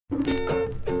No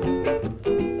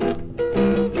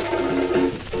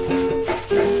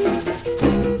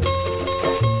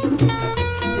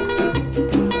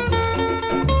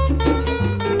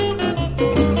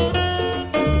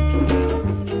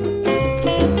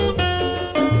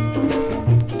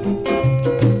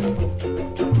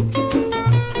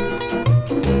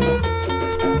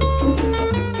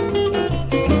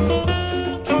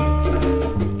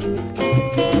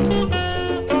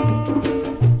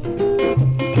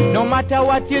matter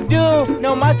what you do,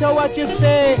 no matter what you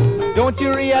say, don't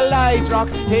you realize rock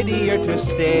steady here to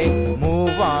stay?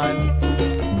 Move on,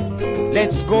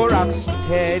 let's go rock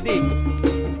steady.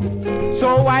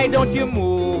 So why don't you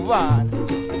move on?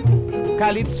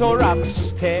 Calypso rock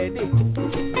steady.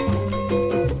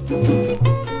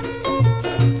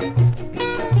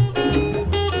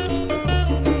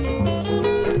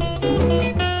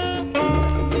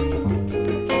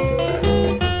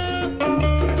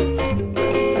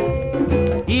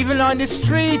 Even on the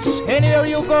streets, anywhere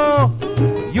you go,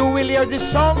 you will hear the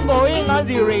song going on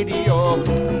the radio.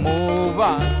 Move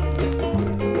on,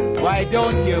 why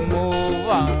don't you move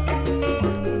on?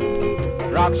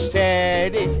 Rock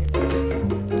steady,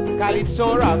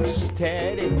 Calypso rock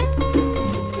steady.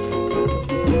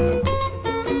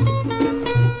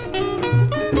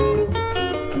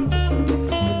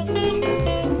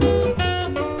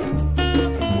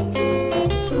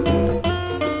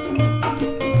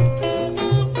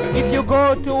 If you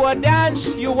go to a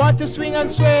dance, you want to swing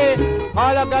and sway,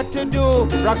 all I got to do,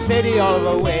 rock steady all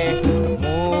the way.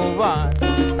 Move on,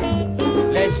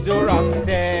 let's do rock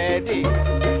steady.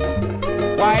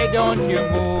 Why don't you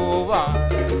move on?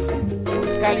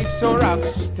 Calypso rock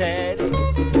steady.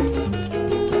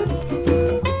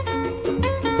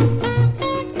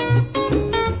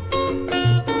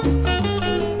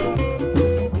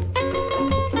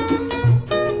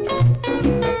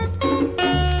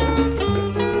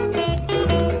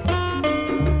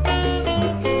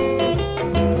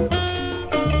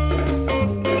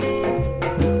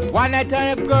 One night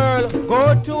a girl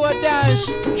go to a dance,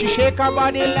 she shake her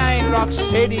body line, rock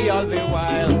steady all the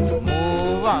while.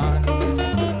 Move on,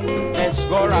 let's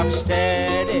go rock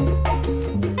steady.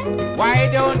 Why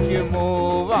don't you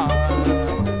move on?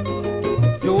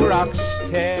 Do rock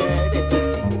steady.